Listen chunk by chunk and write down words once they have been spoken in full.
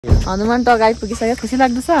Hanuman talk आइपुगिसक्यो खुसी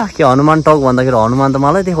लाग्दैछ के हनुमान टक भन्दाखेरि हनुमान त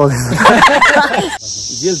मलाई देखाउँदैछ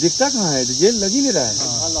जेल दिखता कहाँ है जेल लगी नहीं रहा है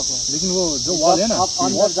लेकिन वो जो वॉल है ना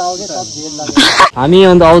अंदर जाओगे तब जेल लगेगा हामी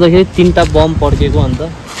अन्त आउँदाखेरि 3टा बम पड्केको अन्त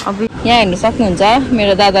अब यहाँ हेर्न सक्नुहुन्छ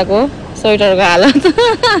मेरो दादाको स्वेटरको हालत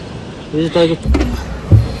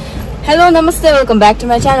हेलो नमस्ते welcome back to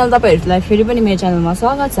my channel तपाईहरुलाई फेरि पनि मेरो च्यानलमा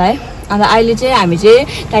स्वागत छ है अनि अहिले चाहिँ हामी चाहिँ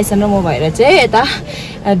टाइसन र म भएर चाहिँ यता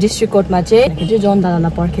डिस्ट्रिक्ट कोर्टमा चाहिँ जन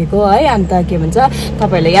दादालाई पर्खेको है अन्त के भन्छ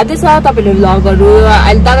तपाईहरुलाई यादै छ तपाईले भ्लगहरु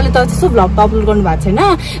अहिले दादाले त त्यस्तो भ्लग त अपलोड गर्नु भएको छैन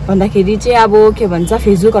भन्दाखेरि चाहिँ अब के भन्छ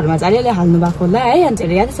फेसबुकहरुमा चाहिँ अलिअलि हाल्नु भएको होला है अनि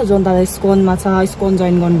चाहिँ यादै छ जन दादा स्कोनमा छ स्कोन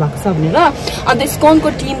जोइन गर्नु भएको छ भनेर अन्त स्कोनको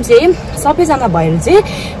टिम चाहिँ सबैजना भएर चाहिँ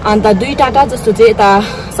अन्त 2 टाटा जस्तो चाहिँ यता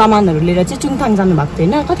सामानहरु लिएर चाहिँ चुङथाङ जानु भएको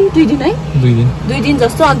थियो हैन कति 2 दिन है 2 दिन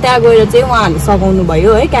जस्तो अनि त्यहाँ गएर चाहिँ उहाँहरुले सघाउनु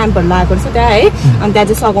भयो है क्याम्पहरु लागेको छ त्यहाँ है अनि त्यहाँ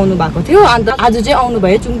चाहिँ सघाउनु भएको थियो अन्त आज चाहिँ आउनु भयो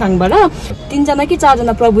चुङथाङबाट 3 जना कि 4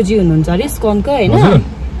 जना प्रभुजी हुनुहुन्छ रे स्कोनको हैन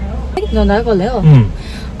जना कसले हो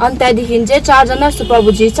अनि त्यहाँदेखि चाहिँ 4 जना जस्तो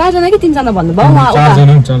प्रभुजी 4 जना कि 3 जना भन्नुभयो उहाँ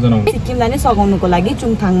सिक्किमलाई नै सघाउनुको लागि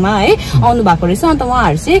चुङथाङमा है आउनु भएको रहेछ अन्त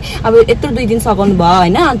उहाँहरु चाहिँ अब यत्रो 2 दिन सघाउनु भयो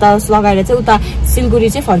हैन अन्त लगाएर चाहिँ उता सिलगुडी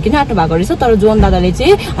चाहिँ फर्किन आट्नु भएको रहेछ तर जोन दादाले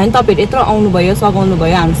चाहिँ हैन तपाईहरु यत्रो आउनु भयो सघाउनु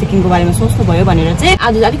भयो हामी सिक्किमको बारेमा सोच्नु भयो भनेर चाहिँ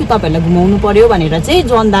आज अलिकति तपाईहरुलाई घुमाउनु पर्यो भनेर चाहिँ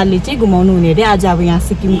जोन दादाले चाहिँ घुमाउनु हुने रे आज अब यहाँ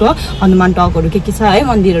सिक्किमको हनुमान टकहरु के छ है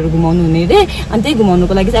मन्दिरहरु घुमाउनु हुने रे अनि त्यही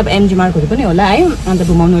घुमाउनुको लागि चाहिँ अब एमजी मार्कहरु पनि होला है अन्त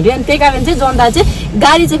घुमाउनु रे अनि त्यही कारण चाहिँ जोन दादा चाहिँ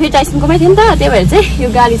गाडी चाहिँ फेरि टाइसनकोमै थियो नि त त्यही भएर चाहिँ यो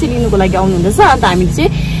गाडी चाहिँ लिनुको लागि आउनु हुँदैछ अन्त हामीले चाहिँ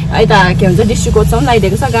यता के भन्छ डिस्ट्रिक्ट कोर्टसम्म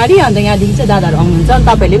ल्याइदिएको छ गाडी अन्त यहाँदेखि चाहिँ दादाहरु आउनुहुन्छ अनि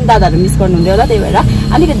तपाईहरुले पनि दादाहरु मिस गर्नु हुँदै होला त्यही भएर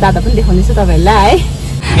अलिकति दादा पनि देखाउनेछु तपाईहरुलाई है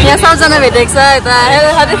यहाँ सबजना भेटेको छ यता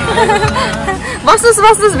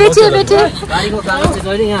बस्नुस् बेचे गाडीको कागज चाहिँ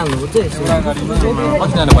जहिले यहाँ हाल्नुपर्छ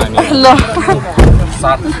ल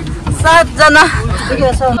 7 जना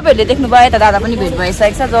तपाईहरुले देख्नुभयो यता दादा पनि भेट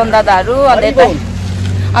भइसकेको छ जन दादाहरु अन्त यता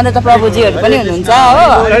अन्त त प्रभुजीहरु पनि हुनुहुन्छ हो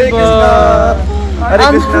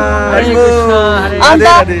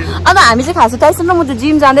अन्त हामी चाहिँ खास टाइसन र म चाहिँ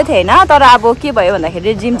जिम जाँदै थिएँ हैन तर अब के भयो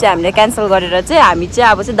भन्दाखेरि जिम चाहिँ हामीले क्यान्सल गरेर चाहिँ हामी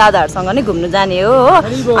चाहिँ अब चाहिँ दादाहरुसँग नै घुम्नु जाने हो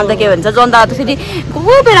अन्त के भन्छ जन दादा त फेरि को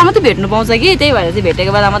बेला मात्रै भेट्नु पाउँछ कि त्यही भएर चाहिँ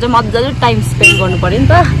भेटेको बेलामा चाहिँ मजाले टाइम स्पेन्ड गर्नु पर्यो नि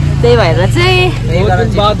त त्यही भएर चाहिँ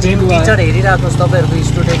टिचर हेरिराख्नुस् तपाईहरुको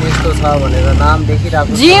स्टुडेन्ट यस्तो छ भनेर नाम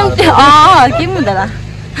देखिराख्नुस् जिम के हुँदैन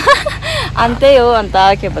अनि त्यही हो अन्त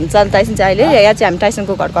के भन्छ टाइसन चाहिँ अहिले यहाँ चाहिँ हामी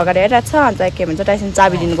टाइसनको घरको अगाडि आइरहेको छ अन्त के भन्छ टाइसन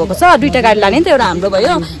चाबी दिनु गएको छ 2टा गाडी लाने नि त एउटा हाम्रो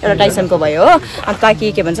भयो एउटा टाइसनको भयो हो अनि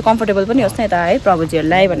ताकि के भन्छ कम्फर्टेबल पनि होस् न यता है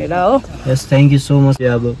प्रभुजीहरुलाई भनेर हो यस थ्यांक यू सो मच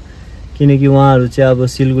अब किनकि उहाँहरु चाहिँ अब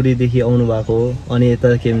सिलगुडीदेखि आउनु भएको हो अनि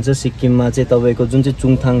यता के भन्छ सिक्किममा चाहिँ तपाईको जुन चाहिँ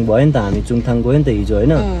चुङथाङ भयो नि त हामी चुङथाङ गयो नि त हिजो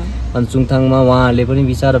हैन अनि चुङथाङमा उहाँहरुले पनि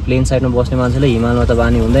बिचारा प्लेन साइडमा बस्ने मान्छेले हिमालमा त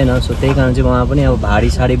बानी हुँदैन सो त्यही कारण चाहिँ उहाँ पनि अब भाडी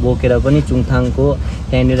साडी बोकेर पनि चुङथाङको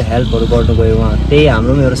त्यहाँनिर हेल्पहरु गर्नु गयो उहाँ त्यही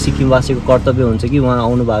हाम्रो पनि एउटा सिक्किमवासीको कर्तव्य हुन्छ कि उहाँ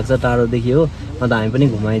आउनु भएको छ टाढोदेखि हो अन्त हामी पनि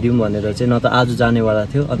घुमाइदिउँ भनेर चाहिँ न त आज जानेवाला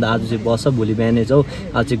थियो अन्त आज चाहिँ बस भोलि बिहानै जाऊ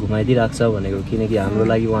आज चाहिँ घुमाइदिइराख्छ भनेको किनकि हाम्रो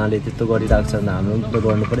लागि उहाँले त्यस्तो गरिराख्छ भने हाम्रो पनि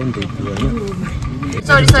गर्नु पर्यो नि त्यति होइन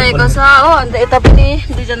चढिसकेको छ हो अन्त यता पनि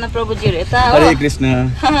 2 जना प्रभुजीहरु यता हो हरे कृष्ण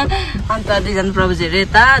अन्त 2 जना प्रभुजीहरु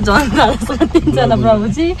यता जन दादासँग 3 जना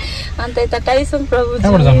प्रभुजी अन्त यता टाइसन प्रभुजी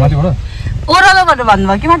ओह्रालोबाट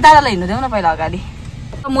भन्नुभयो कि म दादालाई हिँड्नु देऊ न पहिला अगाडि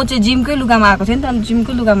म चाहिँ जिमकै लुगामा आएको थिएँ नि त अनि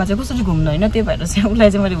जिमकै लुगामा चाहिँ कसरी घुम्नु हैन त्यही भएर चाहिँ उसलाई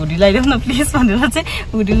चाहिँ मैले हुडी लगाइदेऊ न प्लिज भनेर चाहिँ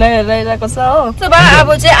हुडी लगाइरहेको छ हो अब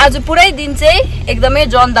चाहिँ आज पुरै दिन चाहिँ एकदमै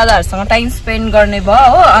जन दादाहरुसँग टाइम स्पेन्ड गर्ने भयो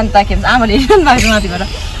हो अन्त के भन्छ आमाले हेर्नु भएको माथिबाट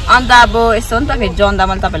अन्त अब यस्तो हो नि त फेरि जन दा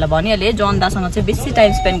मैले तपाईलाई भनिहालेँ जन दासँग चाहिँ बेसी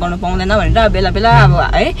टाइम स्पेन्ड गर्नु पाउँदैन भनेर बेला बेला अब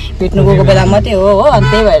है भेट्नु गएको बेला मात्रै हो अनि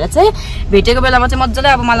त्यही भएर चाहिँ भेटेको बेलामा चाहिँ मजाले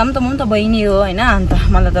अब मलाई पनि त बहिनी हो हैन अन्त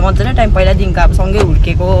मलाई त मजाले टाइम पहिलादेखिको अब सँगै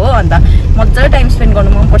हुर्केको हो अन्त मजाले टाइम स्पेन्ड गर्नु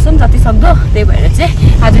मन पर्छ नि जति सक्दो त्यही भएर चाहिँ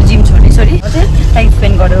आज जिम छोडी टाइम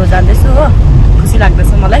स्पेन्ड गरेर जाँदैछु हो खुसी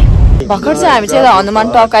लाग्दैछ मलाई भर्खर चाहिँ हामी चाहिँ हनुमान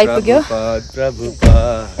टक आइपुग्यो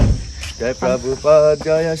जय प्रभुपाद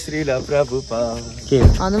जय श्रीला प्रभुपाद के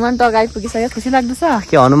हनुमान टक आइपुगिसक्यो खुसी लाग्दैछ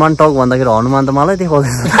के हनुमान टक भन्दाखेरि हनुमान त मलाई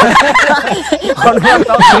देखाउँदैछ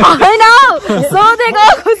हैन सोधेको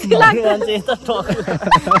खुसी लाग्छ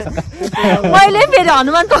मैले फेरि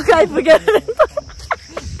हनुमान टक आइपुग्यो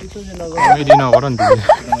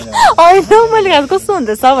मैले कस्तो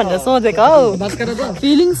हुँदैछ भनेर सोधेको हौ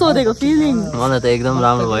फिलिङ सोधेको फिलिङ मलाई त एकदम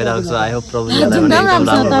राम्रो भइरहेको छ आई होप प्रभुजीलाई पनि एकदम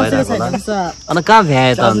राम्रो भइरहेको छ अनि कहाँ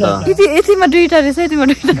भ्याए त अन्त यतिमा 2टा रहेछ यतिमा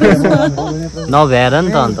 2टा नभ्याएर नि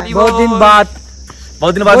त अन्त बहुत दिन बाद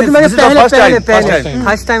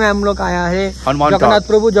फर्स्ट टाइम हम लोग आया है जगन्नाथ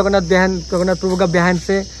प्रभु जगन्नाथ प्रभु का बहन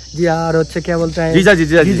से जी और अच्छे क्या बोलते हैं जीजा जी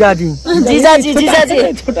जीजा जी जीजा जी जीजा जी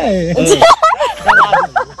छोटा है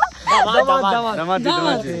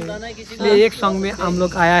एक सॉन्ग में हम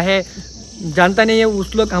लोग आया है, जानता नहीं है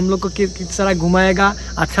उस लोग हम लोग को किस तरह घुमाएगा,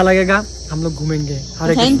 अच्छा लगेगा, हम लोग घूमेंगे।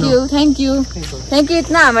 थैंक यू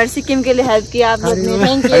इतना हमारे सिक्किम के लिए हेल्प किया आप लोग ने,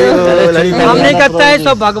 थैंक यू। हम नहीं करता है,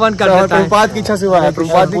 सब भगवान करता है। प्रभुपाद की इच्छा से हुआ है।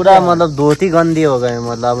 प्रभुपाद पूरा मतलब धोती गंदी हो गए,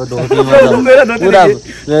 मतलब धोती मतलब पूरा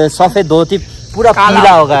सफेद धोती पूरा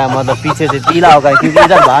पीला हो गया, मतलब पीछे से पीला हो गया क्योंकि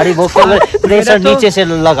इधर भारी बोक प्रेशर नीचे से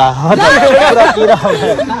लगा पूरा पीला हो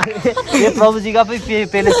गया। ये प्रभु जी का भी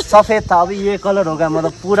पहले सफेद था, अभी ये कलर हो गया,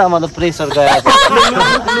 मतलब पूरा मतलब pressure Gaya.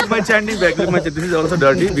 Look my chanting bag, look my this is also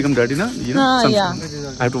dirty, become dirty now. You know,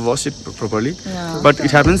 I have to wash it properly. But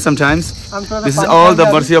it happens sometimes. This is all the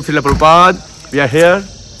mercy of Srila Prabhupada. We are here.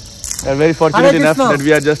 We are very fortunate enough that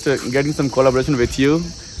we are just getting some collaboration with you,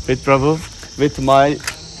 with Prabhu, with my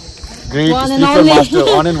great speaker master,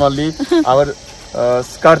 one and only, our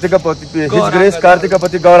Kartikapati, His Grace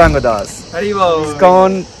Kartikapati Gauranga Das.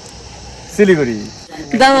 ISKCON Siliguri.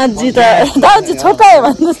 दादाजी छोटा है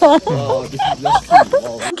भन्नु छ।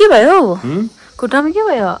 के भयो? खुट्टामा के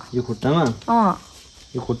भयो? यो खुट्टामा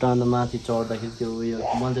यो खुट्टामा माथि चढ्दाखेरि त्यो उयो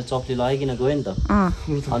मैले चाहिँ चप्ली लगाइकन गएँ नि त,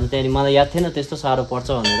 अनि त्यहाँदेखि मलाई याद थिएन त्यस्तो साह्रो पर्छ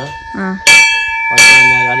भनेर।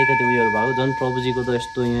 अलिकति उयोहरू भएको झन् प्रभुजीको त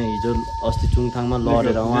यस्तो यहाँ हिजो अस्ति चुङथाङमा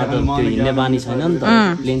लडेर उहाँ त त्यो हिँड्ने बानी छैन नि त,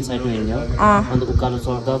 प्लेन साइडमा हिँड्यो, अन्त उकालो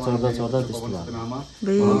चढ्दा चढ्दा चढ्दा त्यस्तो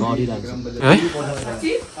भयो, लडिरहेको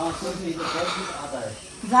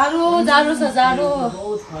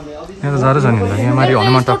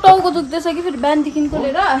छ। टाउको दुख्दैछ कि फेरि बिहानदेखिको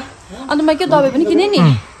लिएर, अन्त मैले के दबाई पनि किनेँ नि,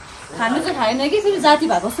 खानु चाहिँ खाएन कि फेरि जाती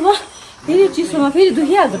भएको जस्तो भयो, फेरि चिसोमा फेरि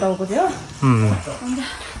दुखिहाल्छ टाउको थियो।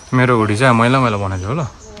 मेरो घुँडी चाहिँ मैला मैला बनाइदियो होला,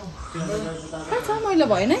 मैला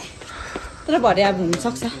भएन है, तर भरे अब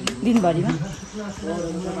हुनसक्छ दिनभरिमा।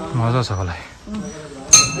 मजा छ होला।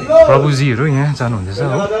 प्रभुजीहरू यहाँ जानुहुँदैछ हो।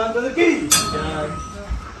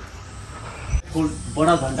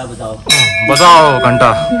 बडा घन्टा बजाओ, बजाओ घन्टा,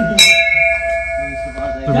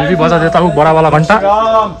 बेबी बजा देता हूँ बड़ा वाला घंटा।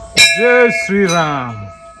 जय श्री राम।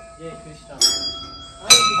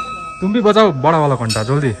 तुम भी बजाओ बड़ा वाला घंटा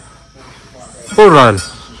जल्दी। ओ रायल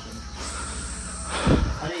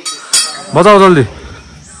बजाओ जल्दी।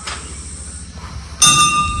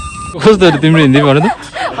 कस्तो तिम्रो हिन्दी भन त।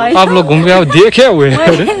 आप लोग घूम के आओ देखे हुए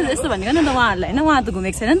यस्तो भनेको नि त उहाँहरूलाई होइन, उहाँ त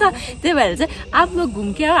घुमेको छैन नि त, त्यही भएर चाहिँ आप लोग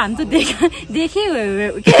घुम के आओ, हामी त देखे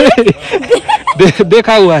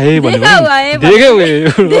देखा हुआ है भन्नु देखे हुए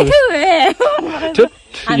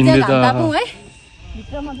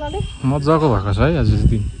मजाको भएको छ है आज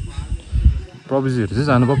दिन। प्रविजीहरू चाहिँ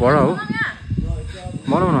जानु पर्यो हो,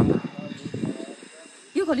 बनाउन अन्त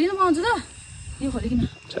यो खोलिन म आउँछु त, यो खोलिकिन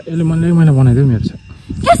यसले मैले बनाइदियो मेरो चाहिँ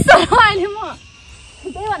कस्तो अहिले म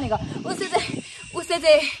त्यही भनेको। उसले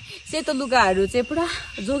चाहिँ सेतो लुगाहरू चाहिँ पुरा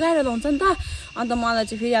जोगाएर लाउँछ नि त, अन्त मलाई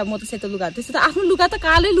चाहिँ फेरि अब म त सेतो लुगाहरू त्यस्तो त आफ्नो लुगा त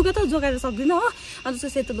कालै लुगा त जोगाएर सक्दिनँ हो, अन्त उसको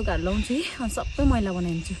सेतो लुगाहरू लाउँछु है, अनि सबै मैला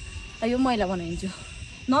बनाइदिन्छु। यो मैला बनाइदिन्छु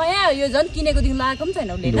नयाँ, यो झन् किनेको दिन लगाएको पनि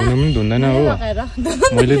छैन उसले धुँदैन हो,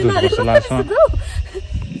 मैले धुनुपर्छ लास्टमा।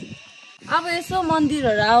 अब यसो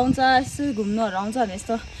मन्दिरहरू आउँछ, यसो घुम्नुहरू आउँछ भने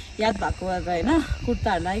यस्तो याद भएको अब होइन,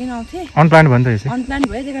 कुर्ताहरू लागिकन आउँथेँ। अनप्लान्ट भयो नि त यसै, अनप्लान्ट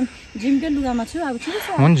भयो, त्यही कारण जिमकै लुगामा छु अब। ठिकै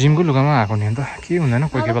छ, म पनि जिमको लुगामा आएको नि अन्त के हुँदैन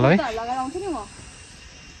कोही कोही बेला है। लगाएर आउँछु नि म,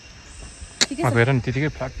 अब हेर नि त्यतिकै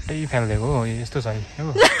फ्ल्याटै फालिदिएको हो, यस्तो छ है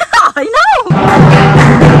हो होइन।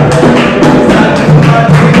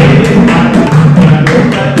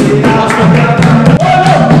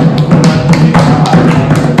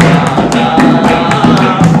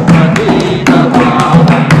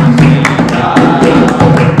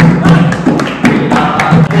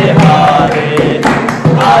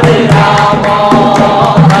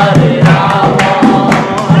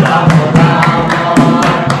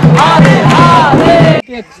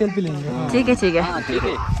 सेल्फी लेंगे। ठीक है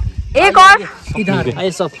एक और इधर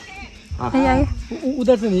आइए सब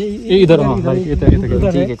उधर से नहीं इधर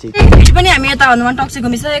पनि हामी यता हनुमान टक्सी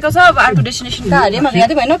घुमिसकेको छ। अब अर्को डेस्टिनेसन कहाँ अरे मलाई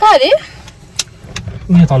यादै भएन, कहाँ अरे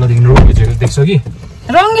यहाँ तलदेखि रङ्गी झेल देख्छ कि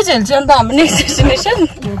रङ्गी झेल चाहिँ अन्त हाम्रो नेक्स्ट डेस्टिनेसन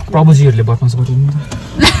प्रभुजीहरूले बदमास गर्यो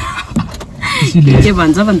के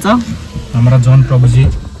भन्छ हमारा जॉन प्रभुजी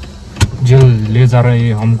जेल ले जा रहे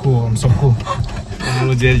हैं हमको, हम सबको।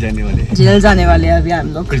 वो जेल जाने वाले अभी हम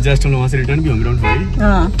लोग जस्ट हम वहाँ से रिटर्न भी होंगे राउंड भाई।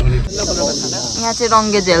 यहाँ चाहिँ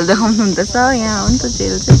रङ्गे झेल देखाउनु हुँदैछ, यहाँ हो नि त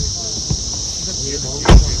जेल चाहिँ।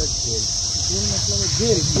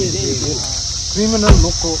 क्रिमिनल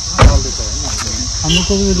लोग को डाल देता है, हम लोग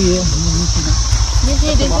को भी लिए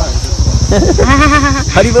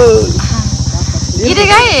हरिबो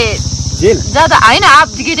गिरेगा जेल ज्यादा होइन, आप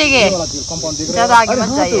गिरेगे ज्यादा आगे मत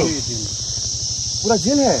जाइए। पूरा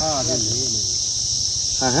जेल है।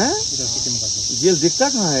 जेल दिखता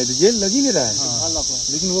कहाँ है? जेल लग ही नहीं रहा है।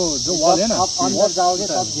 लेकिन वो जो वॉल है ना, आप अंदर जाओगे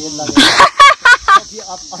तब जेल लगेगा।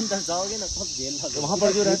 आप अंदर जाओगे ना तब जेल लगेगा। वहाँ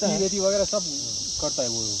पर जो रहता है वगैरह सब करता है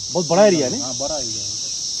वो। बहुत बड़ा एरिया है। हाँ, बड़ा एरिया है।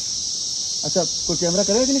 अच्छा, कोई कैमरा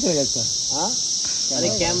करेगा कि नहीं करेगा इसका? हाँ, अरे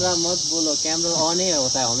कैमरा मत बोलो, कैमरा ऑन ही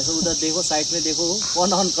होता है हमेशा। उधर देखो, साइड में देखो,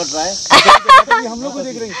 कौन ऑन कर रहा है? हम लोग को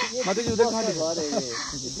देख रहे हैं। माता जी उधर कहाँ देख रहे हैं?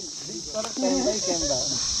 कैमरा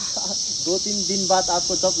 2-3 दिन बाद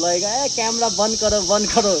आपको तब लगेगा कैमरा बंद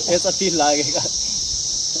करो ऐसा फील लगेगा।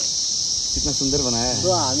 कितना सुंदर बनाया है।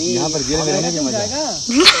 तो हामी यहाँ पर जेल में रहने की मजा। यहाँ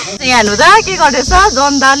हेर्नु त के गर्दैछ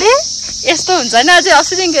जनताले। यस्तो हुन्छ हैन, अझै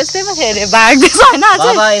अस्तिदेखिको यस्तै पो थियो अरे, भाग्दैछ हैन अझै।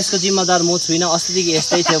 बाबा यसको जिम्मेदार म छुइनँ, अस्तिदेखि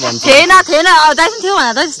यस्तै थियो भन्छ। थिएन दाइसन थियो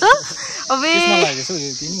भने त त्यस्तो। अब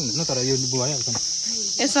तर यो भइहाल्छ नि।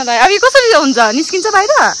 यसमा त अब यो कसरी हुन्छ, निस्किन्छ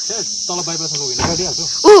बाहिर? तल बाइपासमा गयो भने काटिहाल्छु।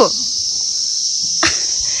 ऊ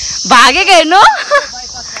भागेको हेर्नु।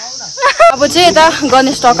 अब चाहिँ यता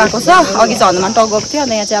गणेश टक आएको छ। अघि चाहिँ हनुमान टक गएको थियो,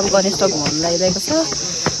 अन्त यहाँ चाहिँ अब गणेश टक घुमाउनु लागिरहेको छ।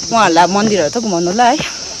 उहाँहरूलाई मन्दिरहरू त घुमाउनुलाई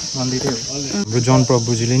मन्दिरै हो। हाम्रो जन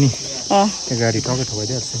प्रभुजीले नि त्यो गाडी टक्कै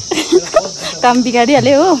ठोकाइदिइहाल्छ। काम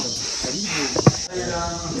बिगारिहाल्यो हो।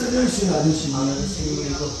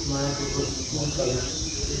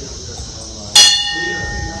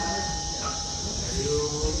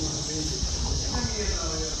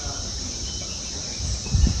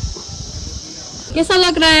 कैसा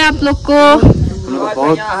लग रहा है आप लोग को?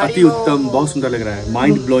 बहुत अति उत्तम, बहुत सुंदर लग रहा है,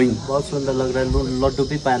 माइंड ब्लोइंग। बहुत सुंदर लग रहा है। लड्डू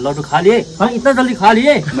भी पाया, लड्डू खा लिए? हाँ, इतना जल्दी खा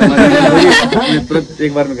लिए? एक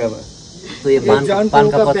बार में क्या बात? तो ये पान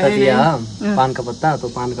का पत्ता दिया, पान का पत्ता, तो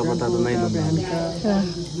पान का पत्ता तो नहीं लेते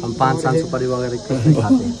हम 5 साल सुपारी वगैरह नहीं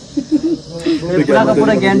खाते। पूरा का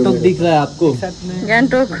पूरा गैंगटॉक दिख रहा है आपको।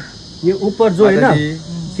 गैंगटॉक ये ऊपर जो है ना,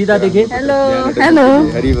 सीधा देखिए। हेलो हेलो,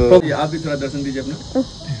 आप भी थोड़ा दर्शन दीजिए अपना।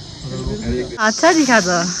 अच्छा दिखा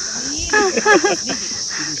तो,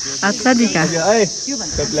 अच्छा दिखा।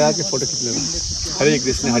 फोटो खिच ले। हरे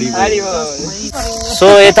कृष्ण हरि बोल। सो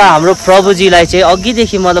यता हाम्रो प्रभुजीलाई चाहिँ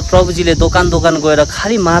अघिदेखि मतलब प्रभुजीले दोकान गएर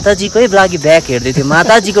खालि माताजीकै लागि ब्याग हेर्दै थियो।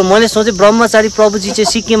 माताजीको मैले सोचेँ ब्रह्मचारी प्रभुजी चाहिँ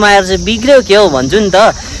सिक्किम आएर चाहिँ बिग्रियो के हो भन्छु नि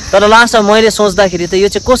त। तर लास्टमा मैले सोच्दाखेरि त यो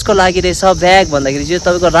चाहिँ कसको लागि रहेछ ब्याग भन्दाखेरि चाहिँ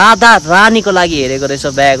तपाईँको राधा रानीको लागि हेरेको रहेछ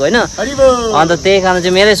ब्याग होइन। अन्त त्यही कारण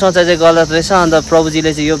चाहिँ मेरै सोचाइ चाहिँ गलत रहेछ। अन्त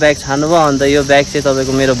प्रभुजीले चाहिँ यो ब्याग छान्नुभयो। अन्त यो ब्याग चाहिँ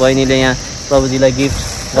तपाईँको मेरो बहिनीले यहाँ प्रभुजीलाई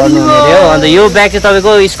गिफ्ट गर्नु हुने हो। अन्त यो ब्याग चाहिँ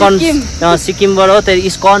तपाईँको इस्कन सिक्किमबाट हो। त्यो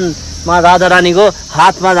इस्कनमा राधा रानीको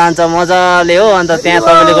हातमा जान्छ मजाले हो। अन्त त्यहाँ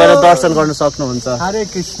तपाईँले गएर दर्शन गर्न सक्नुहुन्छ। हरे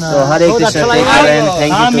कृष्ण। हरे कृष्ण।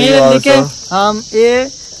 हम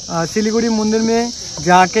ये सिलीगुड़ी मंदिर में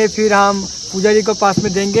जाके फिर हम पुजारी को पास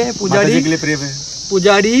में देंगे। पुजारी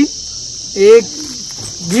एक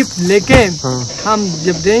गिफ्ट लेके हम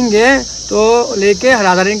जब देंगे तो लेके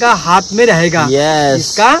राधा रानी का हाथ में रहेगा।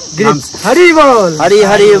 इसका गिफ्ट। हरि बोल, हरि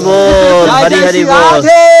हरि बोल, हरि हरि बोल।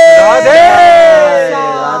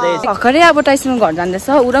 भर्खरै अब टाइसन घर जाँदैछ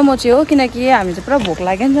ऊ र म चाहिँ हो, किनकि हामी चाहिँ पुरा भोक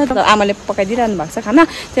लाग्यो नि त। आमाले पकाइदिइरहनु भएको छ खाना,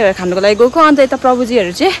 त्यही भएर खानुको लागि गएको। अन्त यता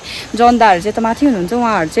प्रभुजीहरू चाहिँ जनताहरू चाहिँ यता माथि हुनुहुन्छ,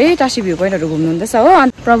 उहाँहरू चाहिँ टासी भ्यू पोइन्टहरू घुम्नुहुँदैछ हो।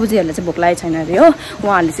 अन्त प्रभुजीहरूलाई चाहिँ भोक लागेको छैन अरे हो,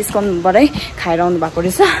 उहाँहरूले चाहिँ इस्कनबाटै खाएर आउनु भएको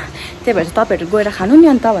रहेछ। त्यही भएर तपाईँहरू गएर खानु नि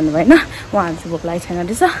अन्त भन्नुभयो होइन। उहाँहरू चाहिँ भोक लागेको छैन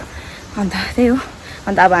रहेछ। अन्त त्यही हो।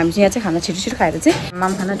 अन्त अब हामी चाहिँ यहाँ चाहिँ खाना छिटो खाएर चाहिँ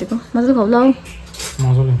माम खाना टेको मजाले खाउ ल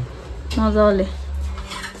मजाले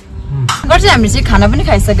गर्छ। हामी चाहिँ खाना पनि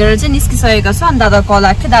खाइसकेर चाहिँ निस्किसकेको छ। अनि दादा कल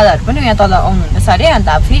आएको थियो, दादाहरू पनि यहाँ तल आउनुहुँदैछ अरे। अन्त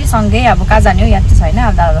अब फेरि सँगै अब कहाँ जाने हो याद चाहिँ छैन,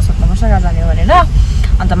 अब दादालाई सोध्नुपर्छ कहाँ जाने हो भनेर।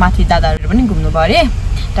 अन्त माथि दादाहरू पनि घुम्नु भयो अरे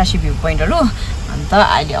टासी भ्यू पोइन्टहरू। अन्त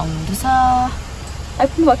अहिले आउनुहुँदैछ,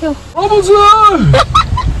 आइपुग्नु भयो क्या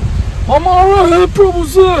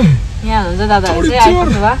यहाँ हुनुहुन्छ दादाहरू चाहिँ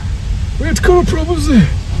आइपुग्नु भयो।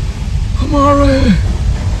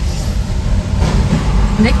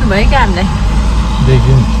 देख्नु भयो क्या हामीलाई,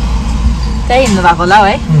 त्यही हिँड्नु भएको होला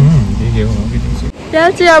है। त्यहाँ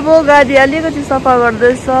चाहिँ अब गाडी अलिकति सफा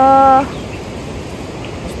गर्दैछ।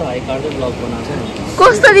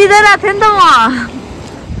 कस्तो लिँदैन थियो नि त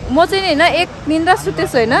म चाहिँ होइन एक निन्द्रा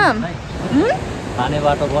सुतेछु होइन। खाने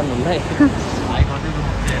बाटो बन्द हुँदै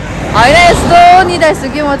होइन यस्तो निदाइछु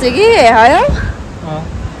कि म चाहिँ कि है।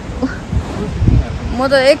 म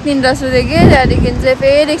त एक निन्द्रा सुतेँ कि त्यहाँदेखि चाहिँ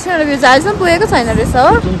फेरि एकछिन अहिलेसम्म पुगेको छैन रहेछ हो।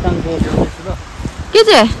 के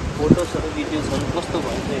चाहिँ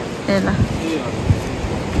ए ल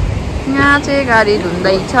यहाँ चाहिँ गाडी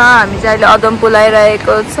धुँदैछ। हामी चाहिँ अहिले अदमपुर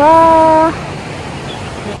आइरहेको छ।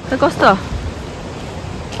 कस्तो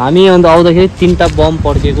हामी अन्त आउँदाखेरि 3टा बम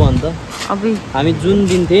पड्केको। अन्त अबि हामी जुन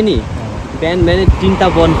दिन थियो नि बिहान 3टा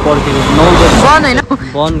बम पड्केको। 9 बजी बन होइन,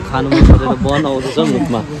 बन खानु मन खोजेर बन आउँदैछ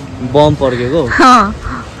मुखमा, बम पड्केको।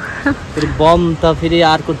 फेरि बम त फेरि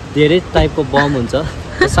अर्को धेरै टाइपको बम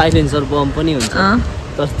हुन्छ साइलेन्सर बम पनि हुन्छ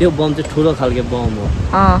तर त्यो बम चाहिँ ठुलो खालको बम हो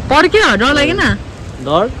पर्क्यो डर लागेन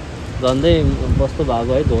डर झन्डै कस्तो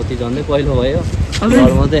भएको है धोती झन्डै पहिलो भयो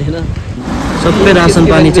डर मात्रै होइन सबै रासन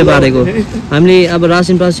पानी चाहिँ बारेको हामीले अब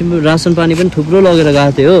रासन पानी पनि थुप्रो लगेर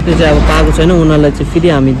गएको थियो त्यो चाहिँ अब पाएको छैन उनीहरूलाई चाहिँ फेरि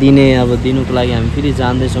हामी दिने अब दिनुको लागि हामी फेरि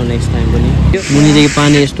जाँदैछौँ नेक्स्ट टाइम पनि मुनिदेखि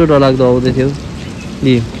पानी यस्तो डरलाग्दो आउँदै थियो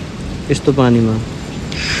दि यस्तो पानीमा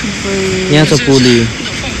यहाँ छ पुली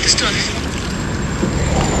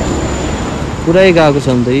पुरै गएको छ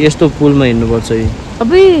नि त यस्तो पुलमा हिँड्नुपर्छ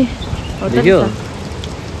देख्यो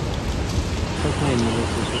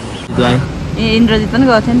इन्द्रजित पनि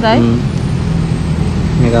गएको थियो नि त है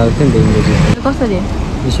गएको थियो नि त इन्द्रजित कसरी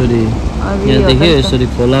यसरी यहाँ देख्यो यसरी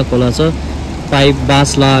खोला छ पाइप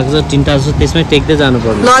बाँस लगाएको छ तिनवटा छ त्यसमै टेक्दै जानु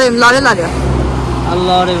पर्यो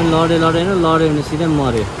लड्यो भने सिधै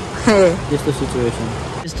मर्यो त्यस्तो सिचुएसन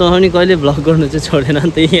यस्तो अनि कहिले भ्लग गर्नु चाहिँ छोडेन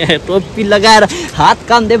नि त यहाँ टोपी लगाएर हात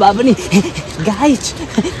काम्दै भए पनि गाइज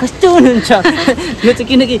कस्तो हुनुहुन्छ यो चाहिँ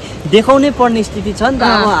किनकि देखाउनै पर्ने स्थिति छ नि त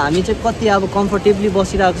अब हामी चाहिँ कति अब कम्फर्टेबली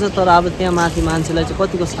बसिरहेको छ तर अब त्यहाँ माथि मान्छेलाई चाहिँ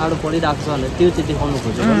कतिको साह्रो परिरहेको छ भनेर त्यो चाहिँ देखाउनु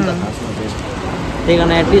खोजेको नि त खासमा चाहिँ त्यही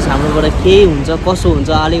कारण एटलिस्ट हाम्रोबाट केही हुन्छ कसो हुन्छ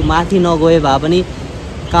अलिक माथि नगए भए पनि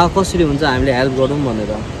कसरी हुन्छ हामीले हेल्प गरौँ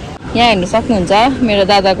भनेर यहाँ हेर्नु सक्नुहुन्छ मेरो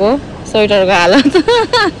दादाको स्वेटरको हालत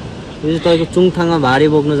यो चाहिँ तपाईँको चुङथाङमा भारी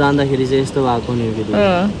बोक्नु जाँदाखेरि चाहिँ यस्तो भएको नि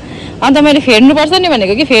अन्त मैले फेर्नुपर्छ नि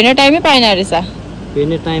भनेको कि फेर्ने टाइमै पाएन रहेछ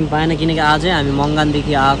फेर्ने टाइम पाएन किनकि आजै हामी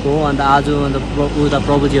मङ्गानदेखि आएको हो अन्त आज अन्त उता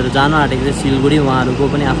प्रभुजीहरू जानु आँटेको चाहिँ सिलगढी उहाँहरूको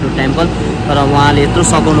पनि आफ्नो टेम्पल तर उहाँले यत्रो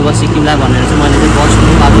सघाउनु भयो सिक्किमलाई भनेर चाहिँ मैले चाहिँ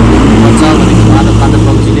बस्नु आज घुम्नुपर्छ भनेको माधव कान्त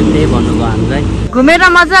प्रभुजीले पनि त्यही भन्नुभयो हामीलाई घुमेर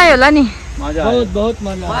मजा आयो होला नि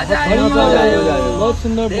बहुत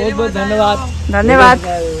सुंदर बहुत धन्यवाद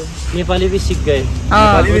नेपाली भी सीख गए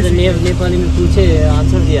नेपाली में पूछे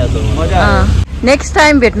आंसर दिया तो नेक्स्ट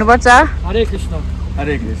टाइम भेट्नुपर्छ हरे कृष्ण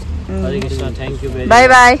हरे Krishna thank you very by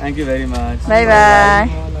by thank you very much by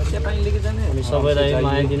by हामी सबैलाई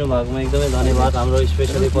माया दिनुभएकोमा एकदमै धन्यवाद हाम्रो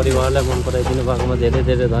स्पेसली परिवारलाई मन पराइदिनु भएकोमा धेरै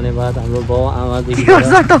धेरै धन्यवाद हाम्रो बाउ आमादेखि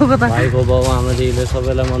भाइको बाउ आमादेखिले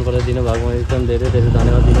सबैलाई मन पराइदिनु भएकोमा एकदम धेरै धेरै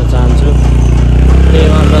धन्यवाद दिन चाहन्छु त्यही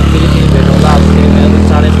अन्त फेरि भेट होला अब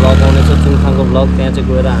चाँडै भ्लग आउनेछ चुङथाङको भ्लग त्यहाँ चाहिँ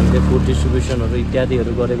गएर हामीले फुड डिस्ट्रिब्युसनहरू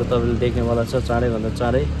इत्यादिहरू गरेको तपाईँले देख्नेवाला छ चाँडैभन्दा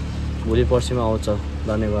चाँडै भोलि पर्सिमा आउँछ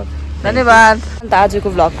धन्यवाद अन्त आजको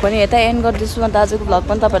भ्लग पनि यता एन्ड गर्दैछु अन्त आजको भ्लग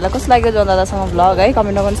पनि तपाईँहरूलाई कस्तो लाग्यो जोन दादासँग भ्लग है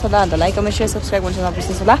कमेन्ट गर्नुहोस् होला अन्त लाइक कमेन्ट सेयर सब्सक्राइब गर्नु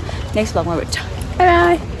नबिर्सिनुहोस् होला नेक्स्ट भ्लगमा भेट्छ बाई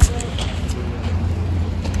बाई